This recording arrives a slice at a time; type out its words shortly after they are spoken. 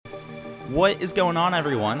What is going on,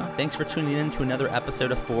 everyone? Thanks for tuning in to another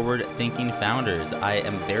episode of Forward Thinking Founders. I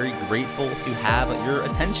am very grateful to have your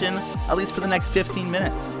attention, at least for the next 15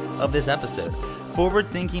 minutes of this episode. Forward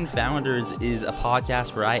Thinking Founders is a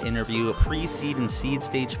podcast where I interview pre-seed and seed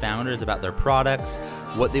stage founders about their products,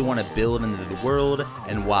 what they want to build into the world,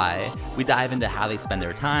 and why. We dive into how they spend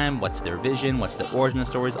their time, what's their vision, what's their origin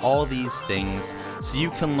stories, all these things, so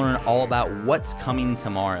you can learn all about what's coming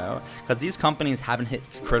tomorrow. Because these companies haven't hit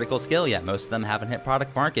critical scale yet. Most of them haven't hit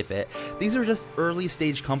product market fit. These are just early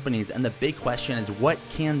stage companies, and the big question is, what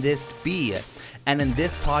can this be? And in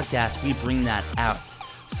this podcast, we bring that out.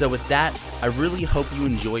 So with that, I really hope you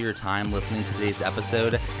enjoy your time listening to today's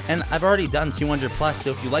episode. And I've already done 200 plus,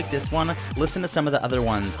 so if you like this one, listen to some of the other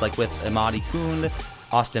ones, like with Imadi Kund,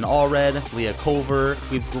 Austin Allred, Leah Culver.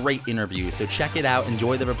 We have great interviews, so check it out,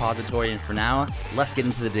 enjoy the repository, and for now, let's get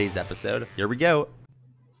into today's episode. Here we go.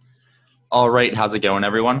 All right, how's it going,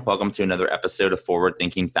 everyone? Welcome to another episode of Forward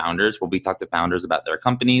Thinking Founders, where we talk to founders about their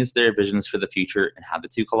companies, their visions for the future, and how the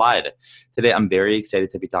two collide. Today, I'm very excited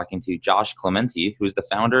to be talking to Josh Clementi, who is the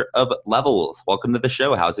founder of Levels. Welcome to the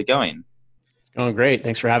show. How's it going? Going great.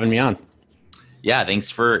 Thanks for having me on. Yeah, thanks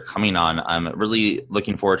for coming on. I'm really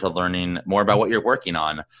looking forward to learning more about what you're working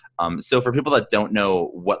on. So for people that don't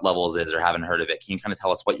know what Levels is or haven't heard of it, can you kind of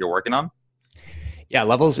tell us what you're working on? Yeah,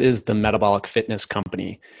 Levels is the metabolic fitness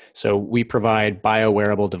company. So we provide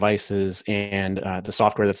bio-wearable devices and the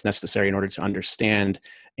software that's necessary in order to understand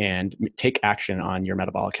and take action on your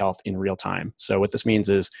metabolic health in real time. So what this means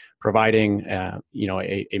is providing a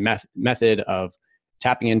method of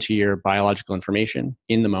tapping into your biological information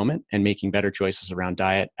in the moment and making better choices around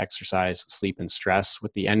diet, exercise, sleep, and stress,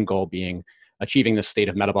 with the end goal being achieving this state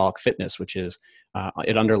of metabolic fitness, which is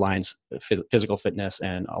it underlines physical fitness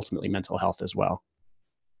and ultimately mental health as well.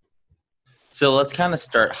 So let's kind of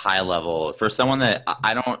start high level. For someone that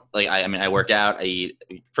I don't like, I work out, I eat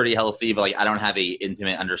pretty healthy, but I don't have a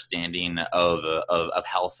intimate understanding of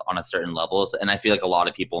health on a certain level. And I feel like a lot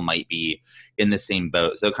of people might be in the same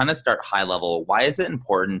boat. So kind of start high level. Why is it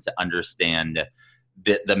important to understand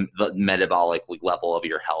the metabolic level of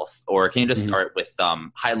your health? Or can you just start with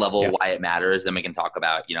high level, why it matters? Then we can talk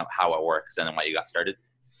about, how it works and then why you got started.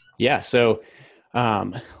 Yeah. So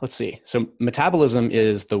let's see. So metabolism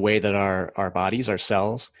is the way that our bodies, our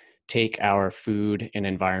cells, take our food and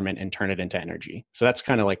environment and turn it into energy. So that's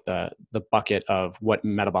kind of like the bucket of what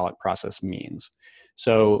metabolic process means.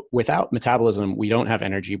 So without metabolism, we don't have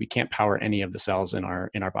energy. We can't power any of the cells in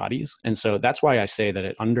our bodies. And so that's why I say that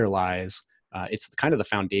it underlies it's kind of the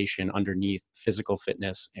foundation underneath physical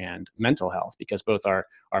fitness and mental health, because both our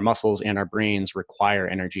muscles and our brains require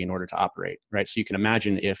energy in order to operate, right? So you can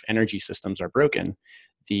imagine if energy systems are broken,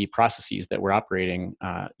 the processes that we're operating,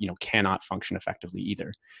 cannot function effectively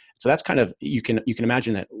either. So that's kind of, you can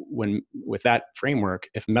imagine that with that framework,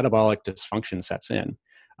 if metabolic dysfunction sets in,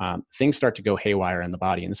 things start to go haywire in the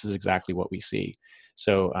body. And this is exactly what we see.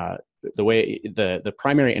 So the way the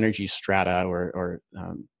primary energy strata or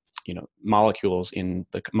molecules in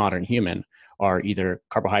the modern human are either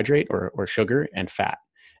carbohydrate or sugar and fat.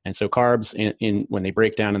 And so carbs, when they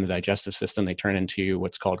break down in the digestive system, they turn into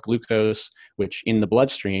what's called glucose, which in the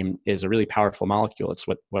bloodstream is a really powerful molecule. It's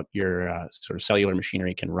what your sort of cellular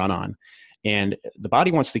machinery can run on. And the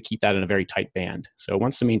body wants to keep that in a very tight band. So it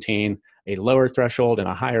wants to maintain a lower threshold and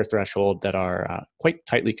a higher threshold that are quite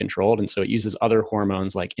tightly controlled. And so it uses other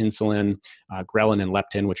hormones like insulin, ghrelin, and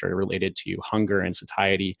leptin, which are related to hunger and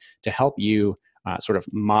satiety, to help you sort of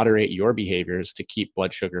moderate your behaviors to keep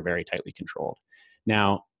blood sugar very tightly controlled.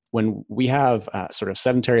 Now, when we have sort of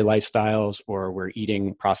sedentary lifestyles, or we're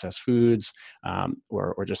eating processed foods,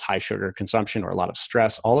 or just high sugar consumption, or a lot of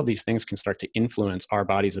stress, all of these things can start to influence our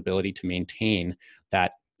body's ability to maintain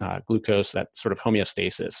that glucose, that sort of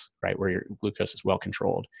homeostasis, right, where your glucose is well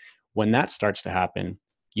controlled. When that starts to happen,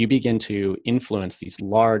 you begin to influence these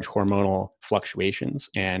large hormonal fluctuations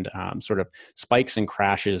and sort of spikes and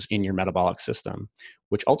crashes in your metabolic system,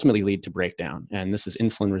 which ultimately lead to breakdown. And this is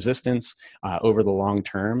insulin resistance. Over the long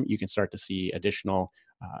term, you can start to see additional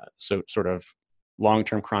sort of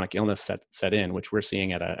long-term chronic illness set in, which we're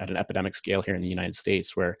seeing at an epidemic scale here in the United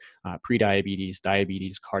States, where prediabetes,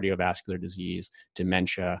 diabetes, cardiovascular disease,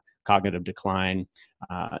 dementia, cognitive decline,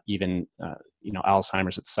 even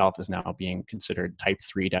Alzheimer's itself is now being considered type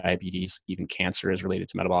 3 diabetes. Even cancer is related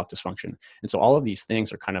to metabolic dysfunction. And so all of these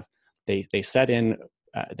things are kind of, they set in,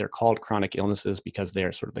 they're called chronic illnesses because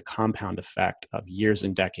they're sort of the compound effect of years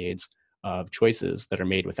and decades of choices that are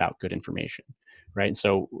made without good information, right? And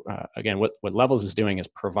so again, what Levels is doing is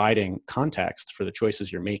providing context for the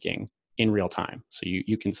choices you're making in real time. So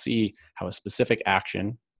you can see how a specific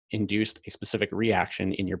action induced a specific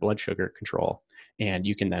reaction in your blood sugar control, and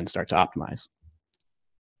you can then start to optimize.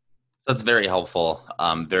 That's very helpful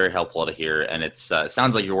to hear. And it's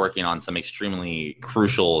sounds like you're working on some extremely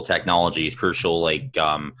crucial technologies, crucial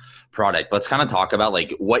product. Let's kind of talk about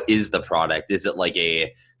like, what is the product? Is it like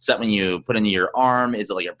something you put into your arm? Is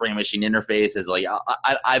it like a brain machine interface? Is it like,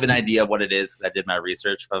 I have an idea of what it is because I did my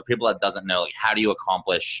research. For people that doesn't know, like, how do you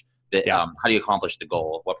accomplish the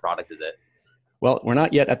goal? What product is it? Well, we're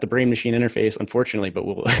not yet at the brain machine interface, unfortunately, but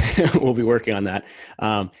we'll we'll be working on that.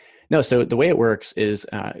 No, so the way it works is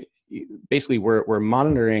basically we're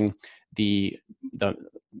monitoring the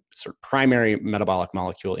sort of primary metabolic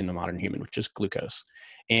molecule in the modern human, which is glucose.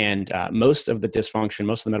 And most of the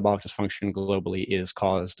metabolic dysfunction globally is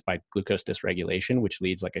caused by glucose dysregulation, which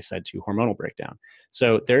leads, like I said, to hormonal breakdown.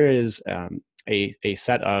 So there is a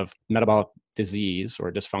set of metabolic disease or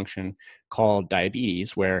dysfunction called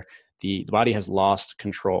diabetes, where the body has lost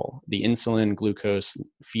control. The insulin glucose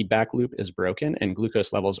feedback loop is broken and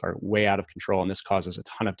glucose levels are way out of control. And this causes a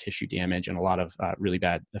ton of tissue damage and a lot of really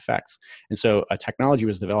bad effects. And so a technology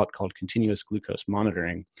was developed called continuous glucose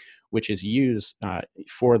monitoring, which is used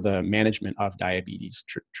for the management of diabetes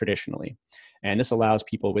traditionally. And this allows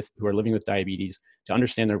people who are living with diabetes to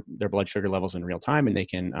understand their blood sugar levels in real time, and they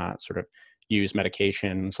can sort of use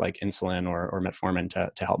medications like insulin or metformin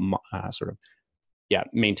to help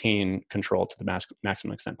maintain control to the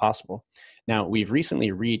maximum extent possible. Now, we've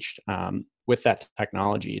recently reached, with that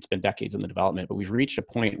technology, it's been decades in the development, but we've reached a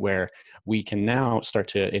point where we can now start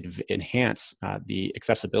to enhance the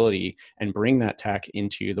accessibility and bring that tech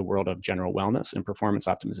into the world of general wellness and performance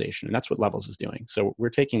optimization. And that's what Levels is doing. So we're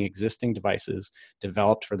taking existing devices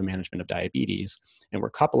developed for the management of diabetes, and we're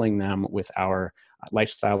coupling them with our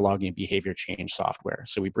lifestyle logging and behavior change software.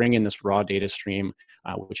 So we bring in this raw data stream,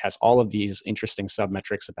 which has all of these interesting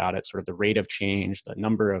submetrics about it, sort of the rate of change, the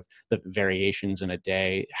number of the variations in a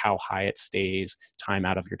day, how high it stays, time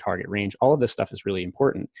out of your target range. All of this stuff is really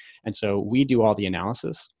important. And so we do all the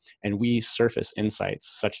analysis and we surface insights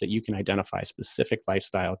such that you can identify specific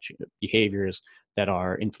lifestyle behaviors that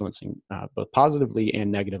are influencing both positively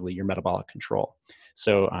and negatively your metabolic control.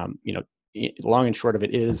 So, long and short of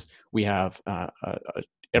it is we have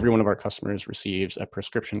every one of our customers receives a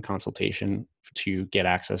prescription consultation to get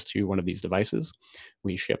access to one of these devices.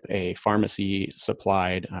 We ship a pharmacy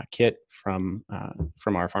supplied kit from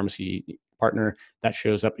our pharmacy partner that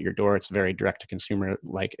shows up at your door. It's a very direct to consumer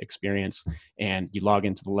like experience, and you log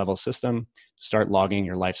into the Levels system, start logging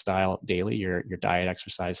your lifestyle daily, your diet,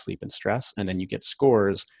 exercise, sleep, and stress, and then you get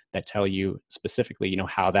scores that tell you specifically,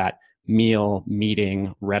 how that meal,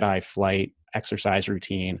 meeting, red-eye flight, exercise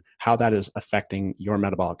routine, how that is affecting your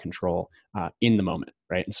metabolic control in the moment,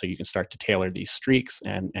 right? And so you can start to tailor these streaks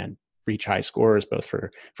and reach high scores, both for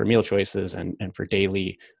meal choices and for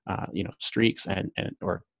daily, streaks and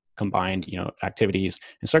or combined, activities,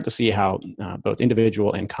 and start to see how both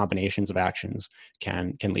individual and combinations of actions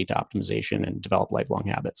can lead to optimization and develop lifelong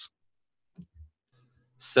habits.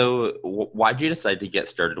 So why'd you decide to get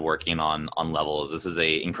started working on Levels? This is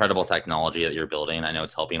a incredible technology that you're building. I know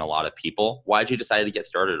it's helping a lot of people. Why'd you decide to get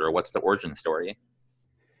started, or what's the origin story?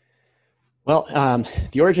 Well,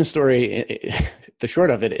 the origin story, the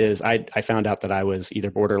short of it is I found out that I was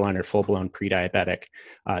either borderline or full-blown pre-diabetic,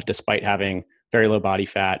 despite having very low body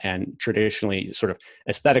fat and traditionally sort of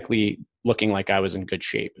aesthetically looking like I was in good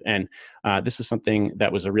shape. And this is something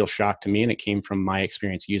that was a real shock to me, and it came from my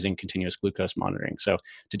experience using continuous glucose monitoring. So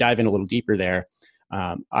to dive in a little deeper there,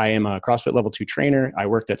 I am a CrossFit Level 2 trainer. I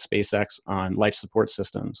worked at SpaceX on life support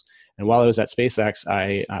systems. And while I was at SpaceX,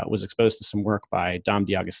 I was exposed to some work by Dom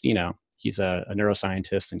D'Agostino. He's a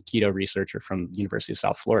neuroscientist and keto researcher from the University of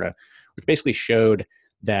South Florida, which basically showed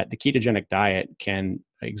that the ketogenic diet can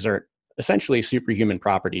exert essentially superhuman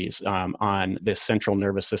properties on this central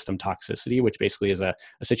nervous system toxicity, which basically is a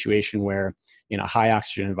situation where in a high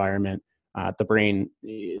oxygen environment, the brain,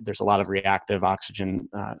 there's a lot of reactive oxygen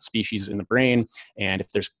species in the brain. And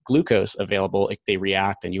if there's glucose available, they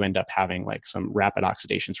react and you end up having like some rapid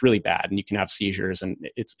oxidation. It's really bad and you can have seizures and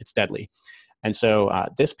it's deadly. And so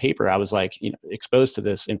this paper, I was like, exposed to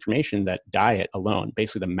this information that diet alone,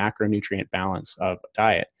 basically the macronutrient balance of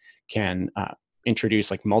diet can introduce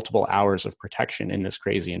like multiple hours of protection in this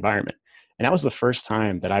crazy environment. And that was the first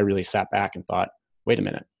time that I really sat back and thought, wait a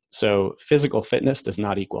minute. So physical fitness does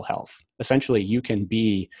not equal health. Essentially, you can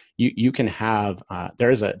have,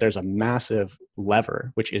 there's a massive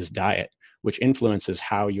lever, which is diet, which influences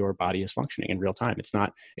how your body is functioning in real time.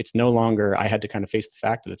 It's no longer, I had to kind of face the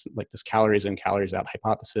fact that it's like this calories in, calories out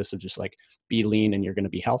hypothesis of just like be lean and you're going to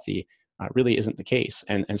be healthy really isn't the case.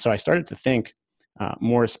 And so I started to think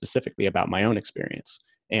more specifically about my own experience.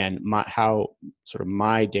 and how sort of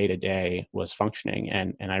my day to day was functioning.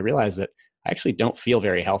 And I realized that I actually don't feel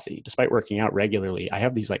very healthy despite working out regularly. I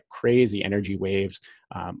have these like crazy energy waves,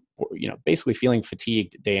 basically feeling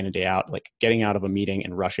fatigued day in and day out, like getting out of a meeting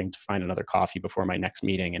and rushing to find another coffee before my next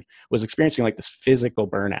meeting, and was experiencing like this physical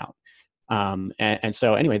burnout. And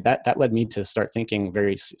so anyway, that led me to start thinking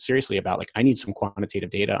very seriously about like, I need some quantitative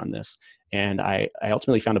data on this. And I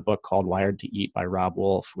ultimately found a book called Wired to Eat by Rob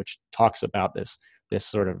Wolf, which talks about this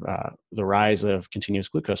sort of the rise of continuous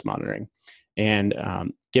glucose monitoring. And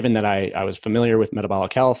given that I was familiar with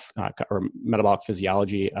metabolic health or metabolic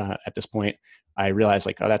physiology at this point, I realized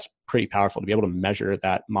like, oh, that's pretty powerful to be able to measure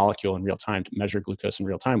that molecule in real time. To measure glucose in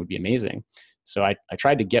real time would be amazing. So I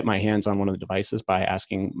tried to get my hands on one of the devices by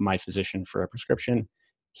asking my physician for a prescription.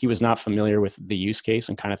 He was not familiar with the use case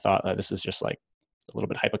and kind of thought, this is just like a little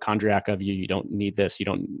bit hypochondriac of you. You don't need this. You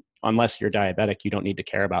don't, unless you're diabetic, you don't need to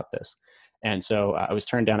care about this. And so I was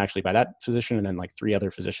turned down actually by that physician and then like 3 other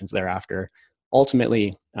physicians thereafter.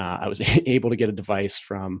 Ultimately, I was able to get a device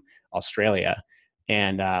from Australia.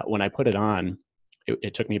 And when I put it on,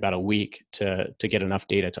 it took me about a week to get enough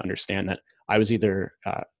data to understand that I was either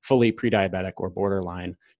fully pre-diabetic or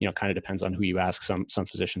borderline. Kind of depends on who you ask. Some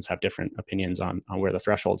physicians have different opinions on where the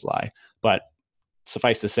thresholds lie. But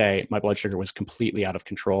suffice to say, my blood sugar was completely out of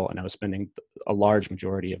control, and I was spending a large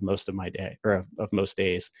majority of most of my day, or of most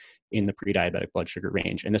days, in the pre-diabetic blood sugar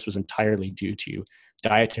range. And this was entirely due to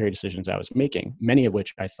dietary decisions I was making, many of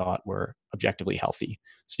which I thought were objectively healthy.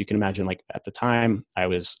 So you can imagine, like at the time, I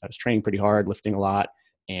was training pretty hard, lifting a lot,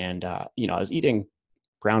 and I was eating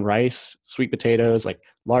brown rice, sweet potatoes, like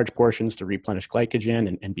large portions to replenish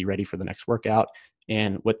glycogen and be ready for the next workout.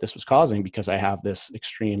 And what this was causing, because I have this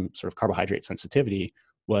extreme sort of carbohydrate sensitivity,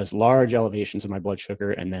 was large elevations of my blood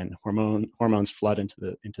sugar, and then hormones flood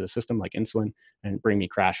into the system like insulin and bring me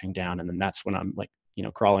crashing down. And then that's when I'm like,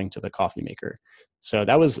 crawling to the coffee maker. So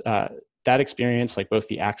that was that experience, like both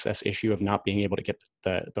the access issue of not being able to get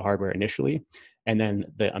the hardware initially, and then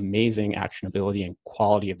the amazing actionability and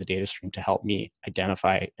quality of the data stream to help me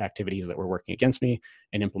identify activities that were working against me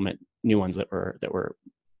and implement new ones that were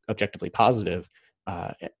objectively positive,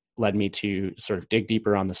 led me to sort of dig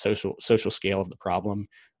deeper on the social scale of the problem.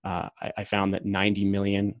 I found that 90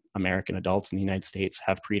 million American adults in the United States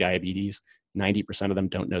have prediabetes. 90% of them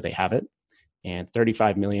don't know they have it, and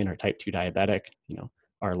 35 million are type 2 diabetic.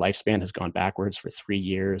 Our lifespan has gone backwards for 3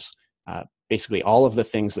 years. Basically, all of the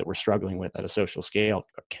things that we're struggling with at a social scale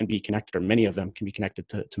can be connected, or many of them can be connected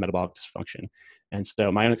to metabolic dysfunction. And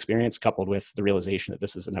so my own experience, coupled with the realization that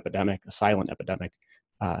this is an epidemic, a silent epidemic,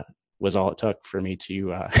 was all it took for me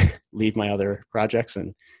to leave my other projects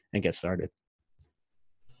and get started.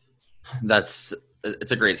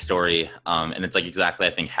 It's a great story. And it's like exactly,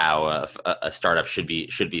 I think, how a startup should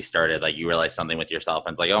be started. Like, you realize something with yourself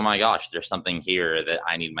and it's like, oh my gosh, there's something here that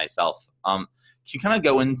I need myself. Can you kind of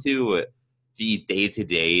go into the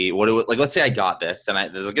day-to-day, like, let's say I got this,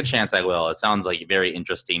 and there's a good chance I will. It sounds like very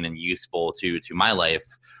interesting and useful to my life.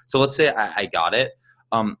 So let's say I got it.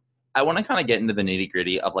 I want to kind of get into the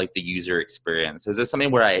nitty-gritty of like the user experience. Is this something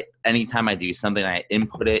where anytime I do something, I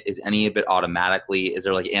input it? Is any of it automatically? Is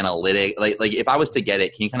there like analytic? Like if I was to get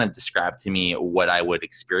it, can you kind of describe to me what I would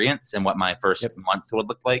experience and what my first month would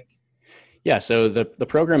look like? Yeah, so the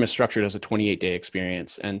program is structured as a 28-day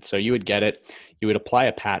experience. And so you would get it, you would apply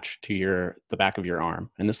a patch to the back of your arm.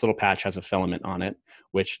 And this little patch has a filament on it,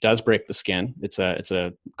 which does break the skin. It's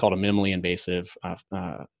called a minimally invasive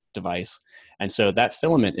device. And so that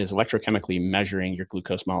filament is electrochemically measuring your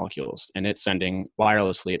glucose molecules, and it's sending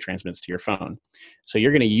wirelessly, it transmits to your phone. So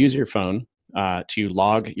you're going to use your phone to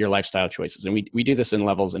log your lifestyle choices. And we do this in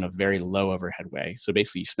levels in a very low overhead way. So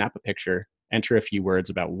basically you snap a picture, enter a few words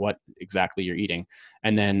about what exactly you're eating.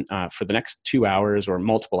 And then for the next 2 hours or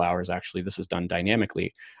multiple hours, actually, this is done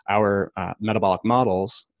dynamically, our metabolic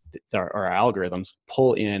models, our algorithms,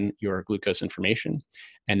 pull in your glucose information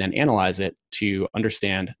and then analyze it to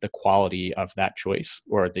understand the quality of that choice,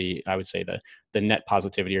 or I would say the net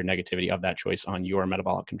positivity or negativity of that choice on your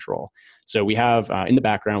metabolic control. So we have in the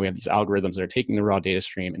background, we have these algorithms that are taking the raw data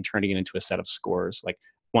stream and turning it into a set of scores, like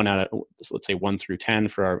let's say 1 through 10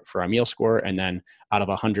 for our meal score, and then out of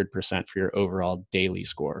 100% for your overall daily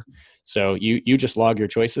score. So you just log your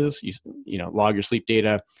choices, you log your sleep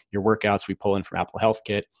data, your workouts we pull in from Apple Health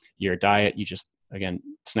Kit, your diet, you just, again,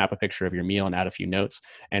 snap a picture of your meal and add a few notes.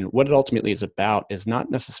 And what it ultimately is about is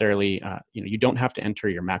not necessarily, you don't have to enter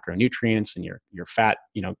your macronutrients and your fat,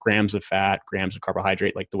 grams of fat, grams of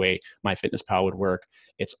carbohydrate, like the way MyFitnessPal would work.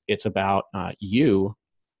 It's about you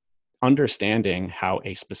understanding how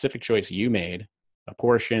a specific choice you made a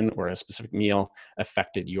portion or a specific meal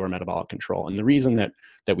affected your metabolic control. And the reason that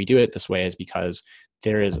we do it this way is because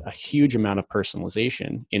there is a huge amount of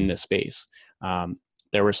personalization in this space.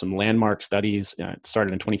 There were some landmark studies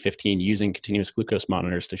started in 2015 using continuous glucose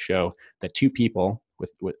monitors to show that two people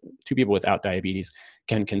without diabetes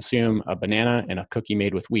can consume a banana and a cookie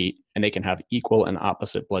made with wheat, and they can have equal and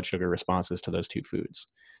opposite blood sugar responses to those two foods.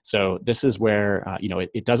 So this is where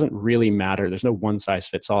it doesn't really matter. There's no one size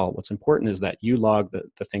fits all. What's important is that you log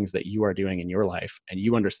the things that you are doing in your life, and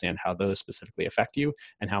you understand how those specifically affect you,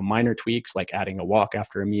 and how minor tweaks like adding a walk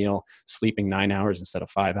after a meal, sleeping 9 hours instead of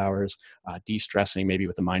 5 hours, de-stressing maybe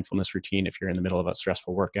with a mindfulness routine if you're in the middle of a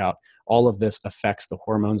stressful workout, all of this affects the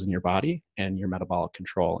hormones in your body and your metabolic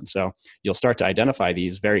control. And so you'll start to identify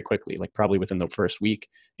these very quickly, like probably within the first week.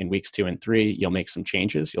 In weeks 2 and 3, you'll make some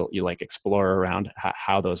changes. You'll like explore around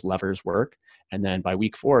how those levers work. And then by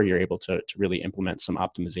week 4, you're able to really implement some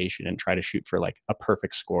optimization and try to shoot for like a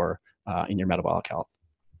perfect score in your metabolic health.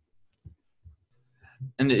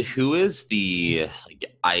 And who is the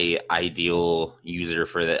ideal user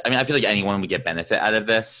for that? I mean, I feel like anyone would get benefit out of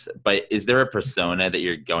this, but is there a persona that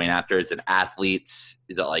you're going after? Is it athletes?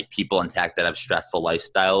 Is it like people in tech that have stressful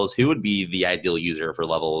lifestyles? Who would be the ideal user for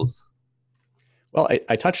Levels? Well,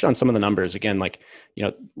 I touched on some of the numbers. Again,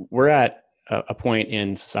 we're at a point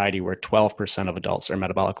in society where 12% of adults are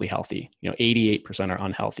metabolically healthy. 88% are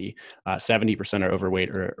unhealthy. 70% are overweight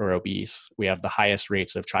or obese. We have the highest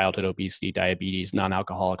rates of childhood obesity, diabetes,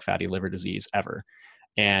 non-alcoholic fatty liver disease ever.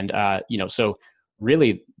 And, so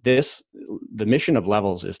really the mission of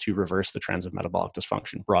Levels is to reverse the trends of metabolic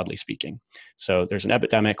dysfunction, broadly speaking. So there's an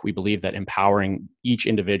epidemic. We believe that empowering each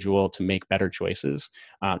individual to make better choices,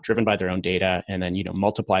 driven by their own data, and then,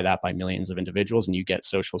 multiply that by millions of individuals, and you get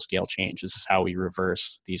social scale change. This is how we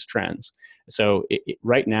reverse these trends. So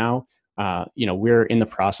right now, we're in the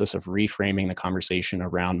process of reframing the conversation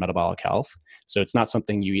around metabolic health. So it's not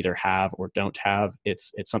something you either have or don't have.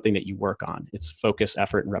 It's something that you work on. It's focus,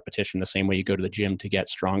 effort, and repetition, the same way you go to the gym to get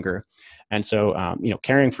stronger. And so,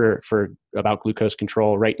 caring for about glucose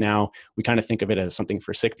control right now, we kind of think of it as something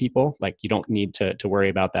for sick people. Like you don't need to worry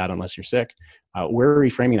about that unless you're sick. We're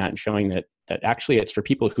reframing that and showing that actually it's for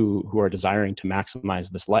people who are desiring to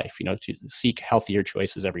maximize this life, to seek healthier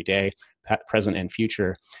choices every day, present and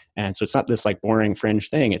future. And so it's not this like boring fringe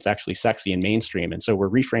thing. It's actually sexy and mainstream. And so we're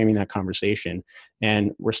reframing that conversation,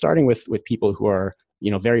 and we're starting with people who are,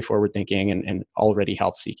 very forward thinking and already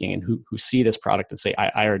health seeking, and who see this product and say,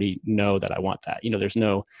 I already know that I want that. There's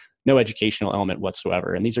no educational element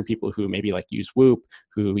whatsoever. And these are people who maybe like use Whoop,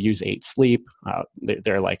 who use 8 Sleep.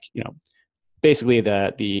 They're like, basically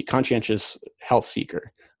the conscientious health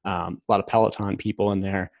seeker, a lot of Peloton people in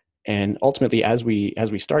there. And ultimately, as we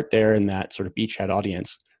start there in that sort of beachhead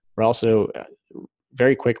audience, we're also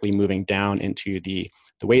very quickly moving down into the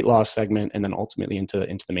weight loss segment, and then ultimately into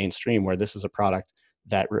the mainstream, where this is a product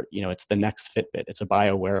that, it's the next Fitbit. It's a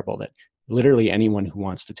bio wearable that literally anyone who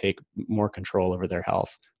wants to take more control over their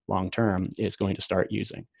health long term is going to start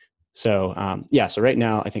using. So so right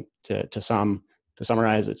now, I think to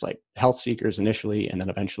summarize, it's like health seekers initially, and then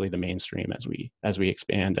eventually the mainstream as we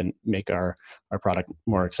expand and make our product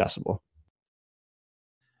more accessible.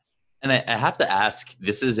 And I have to ask,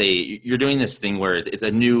 you're doing this thing where it's a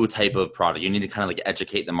new type of product. You need to kind of like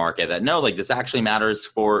educate the market that no, like this actually matters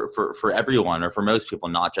for everyone, or for most people,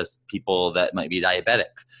 not just people that might be diabetic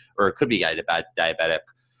or could be diabetic.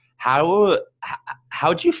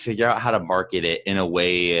 How do you figure out how to market it in a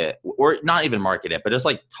way, or not even market it, but just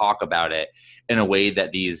like talk about it in a way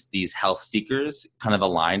that these health seekers kind of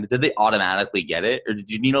aligned? Did they automatically get it, or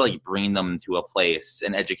did you need to like bring them to a place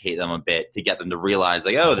and educate them a bit to get them to realize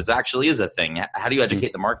like, oh, this actually is a thing? How do you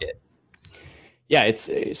educate the market? Yeah,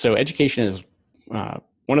 so education is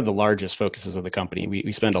one of the largest focuses of the company.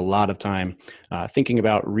 We spend a lot of time thinking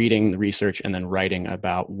about reading the research and then writing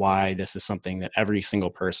about why this is something that every single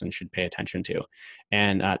person should pay attention to.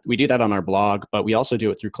 And we do that on our blog, but we also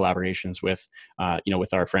do it through collaborations with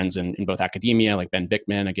our friends in both academia, like Ben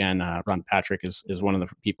Bickman. Again, Ron Patrick is one of the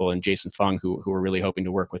people, and Jason Fung, who we're really hoping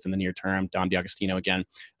to work with in the near term. Don D'Agostino, again,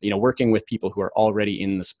 working with people who are already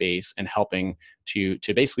in the space and helping to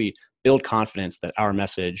basically build confidence that our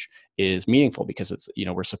message is meaningful, because it's,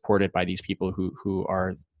 we're supported by these people who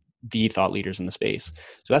are the thought leaders in the space.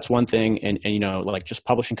 So that's one thing. And like just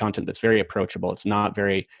publishing content that's very approachable. It's not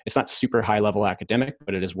super high level academic,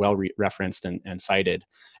 but it is well referenced and cited.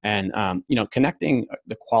 And, connecting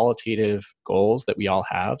the qualitative goals that we all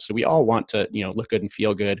have. So we all want to, look good and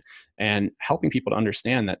feel good, and helping people to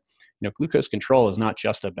understand that, glucose control is not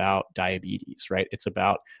just about diabetes, right? It's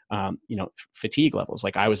about, fatigue levels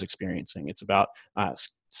like I was experiencing. It's about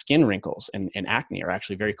skin wrinkles and acne are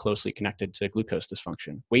actually very closely connected to glucose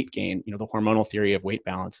dysfunction. Weight gain, the hormonal theory of weight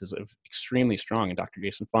balance is extremely strong. And Dr.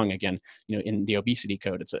 Jason Fung, again, in the Obesity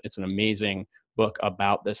Code, it's an amazing book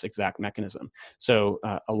about this exact mechanism. So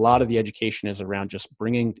a lot of the education is around just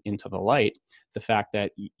bringing into the light the fact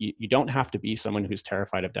that you don't have to be someone who's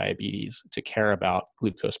terrified of diabetes to care about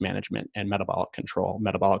glucose management and metabolic control,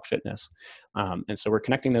 metabolic fitness. And so we're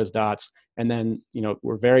connecting those dots. And then,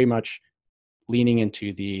 we're very much leaning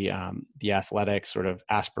into the athletic sort of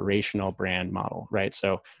aspirational brand model, right?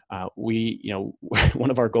 So one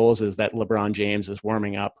of our goals is that LeBron James is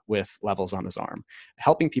warming up with Levels on his arm,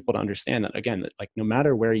 helping people to understand that, again, that like no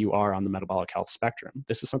matter where you are on the metabolic health spectrum,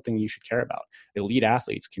 this is something you should care about. Elite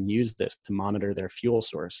athletes can use this to monitor their fuel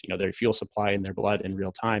source, their fuel supply in their blood in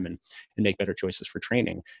real time, and make better choices for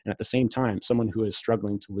training. And at the same time, someone who is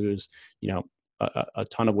struggling to lose, a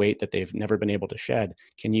ton of weight that they've never been able to shed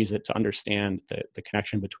can use it to understand the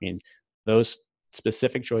connection between those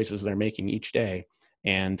specific choices they're making each day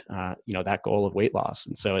and that goal of weight loss.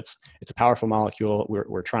 And so it's a powerful molecule.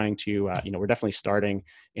 We're trying to we're definitely starting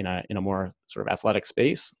in a more sort of athletic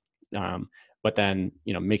space, but then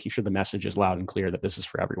making sure the message is loud and clear that this is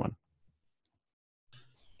for everyone.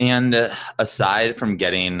 And aside from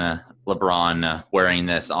getting LeBron wearing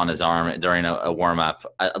this on his arm during a warm-up,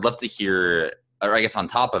 I'd love to hear, or I guess on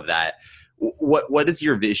top of that, what is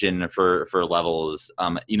your vision for Levels?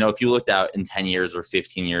 If you looked out in 10 years or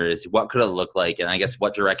 15 years, what could it look like? And I guess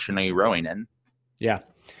what direction are you rowing in? Yeah.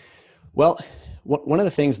 Well, one of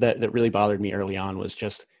the things that really bothered me early on was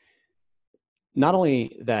just not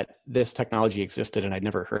only that this technology existed and I'd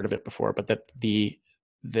never heard of it before, but that the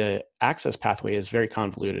access pathway is very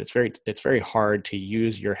convoluted. It's very hard to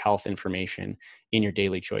use your health information in your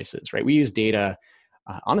daily choices, right? We use data.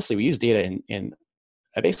 Honestly, we use data in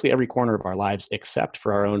basically every corner of our lives except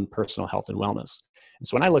for our own personal health and wellness. And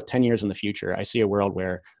so when I look 10 years in the future, I see a world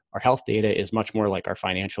where our health data is much more like our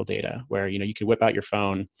financial data, where you can whip out your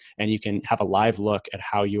phone and you can have a live look at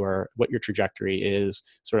what your trajectory is,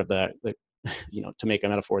 sort of the to make a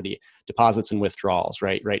metaphor, the deposits and withdrawals,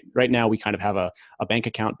 right? Right now, we kind of have a bank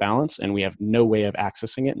account balance and we have no way of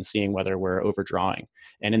accessing it and seeing whether we're overdrawing.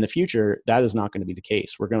 And in the future, that is not going to be the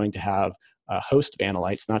case. We're going to have a host of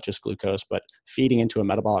analytes, not just glucose, but feeding into a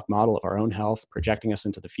metabolic model of our own health, projecting us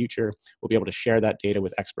into the future. We'll be able to share that data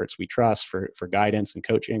with experts we trust for guidance and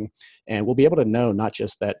coaching. And we'll be able to know not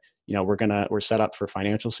just that, we're set up for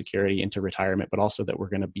financial security into retirement, but also that we're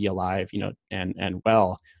going to be alive, and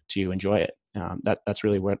well to enjoy it. That's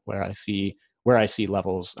really where I see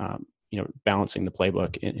Levels, balancing the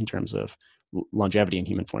playbook in terms of longevity and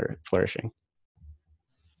human flourishing.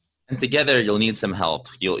 And together, you'll need some help.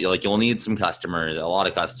 You'll need some customers, a lot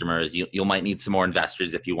of customers. You might need some more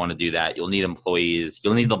investors if you want to do that. You'll need employees.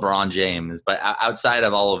 You'll need LeBron James. But outside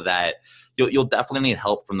of all of that, you'll definitely need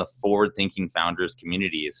help from the forward-thinking founders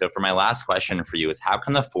community. So for my last question for you is, how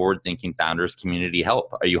can the forward-thinking founders community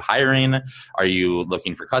help? Are you hiring? Are you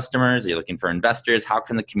looking for customers? Are you looking for investors? How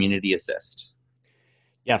can the community assist?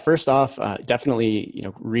 Yeah, first off, definitely,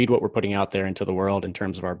 read what we're putting out there into the world in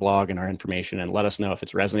terms of our blog and our information, and let us know if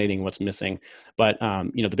it's resonating, what's missing. But,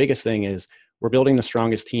 the biggest thing is we're building the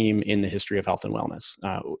strongest team in the history of health and wellness.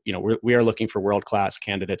 We are looking for world-class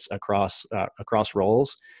candidates across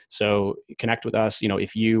roles. So connect with us.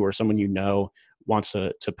 If you or someone wants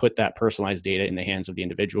to put that personalized data in the hands of the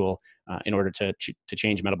individual in order to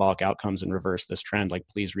change metabolic outcomes and reverse this trend,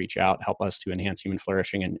 please reach out, help us to enhance human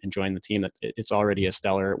flourishing and join the team. That it's already a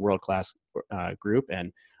stellar world-class group.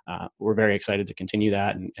 And we're very excited to continue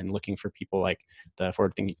that and looking for people like the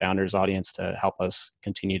Forward Thinking Founders audience to help us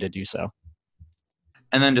continue to do so.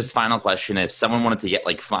 And then just final question, if someone wanted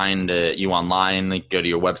to find you online, go to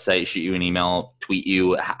your website, shoot you an email, tweet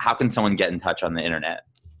you, how can someone get in touch on the internet?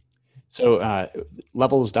 So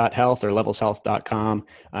levels.health or levelshealth.com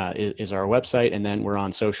is our website. And then we're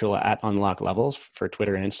on social at Unlock Levels for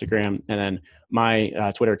Twitter and Instagram. And then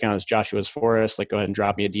my Twitter account is Joshua's Forest. Go ahead and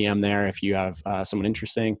drop me a DM there if you have someone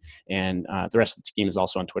interesting. And the rest of the team is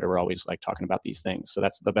also on Twitter. We're always talking about these things. So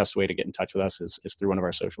that's the best way to get in touch with us is through one of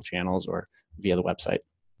our social channels or via the website.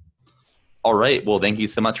 All right. Well, thank you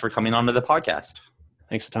so much for coming on to the podcast.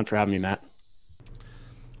 Thanks a ton for having me, Matt.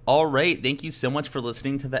 All right, thank you so much for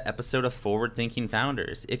listening to the episode of Forward Thinking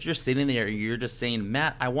Founders. If you're sitting there, you're just saying,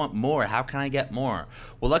 Matt, I want more. How can I get more?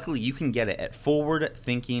 Well, luckily you can get it at Forward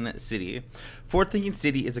Thinking City. Forward Thinking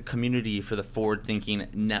City is a community for the Forward Thinking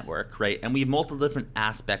Network, right? And we have multiple different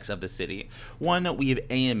aspects of the city. One, we have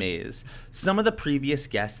AMAs. Some of the previous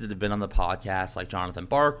guests that have been on the podcast, like Jonathan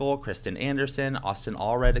Barkle, Kristen Anderson, Austin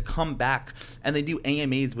Allred, come back and they do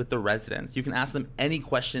AMAs with the residents. You can ask them any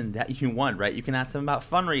question that you want, right? You can ask them about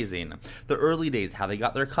fundraising, the early days, how they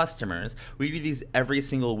got their customers. We do these every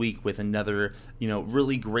single week with another,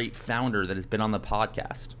 really great founder that has been on the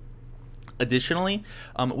podcast. Additionally,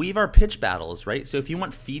 we have our pitch battles, right? So if you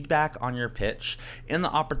want feedback on your pitch and the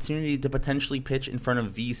opportunity to potentially pitch in front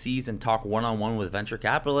of VCs and talk one-on-one with venture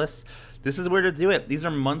capitalists, this is where to do it. These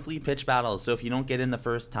are monthly pitch battles. So if you don't get in the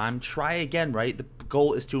first time, try again, right? The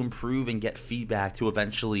goal is to improve and get feedback to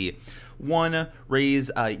eventually, one,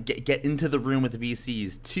 get into the room with the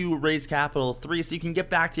VCs, two, raise capital, three, so you can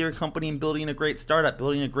get back to your company and building a great startup,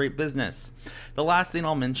 building a great business. The last thing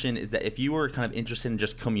I'll mention is that if you are kind of interested in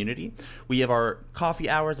just community, we have our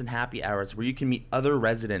coffee hours and happy hours where you can meet other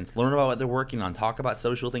residents, learn about what they're working on, talk about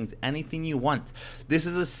social things, anything you want. This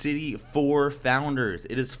is a city for founders.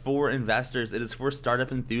 It is for investors. It is for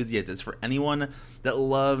startup enthusiasts. It's for anyone that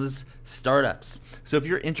loves startups. So if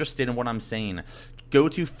you're interested in what I'm saying, go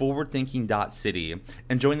to forwardthinking.city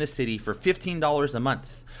and join the city for $15 a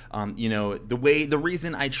month. The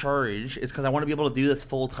reason I charge is because I want to be able to do this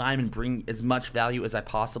full time and bring as much value as I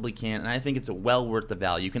possibly can. And I think it's well worth the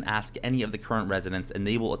value. You can ask any of the current residents and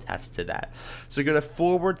they will attest to that. So go to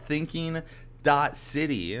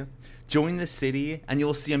forwardthinking.city, join the city, and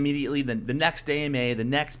you'll see immediately the next AMA, the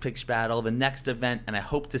next pitch battle, the next event, and I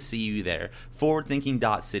hope to see you there.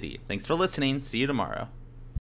 Forwardthinking.city. Thanks for listening. See you tomorrow.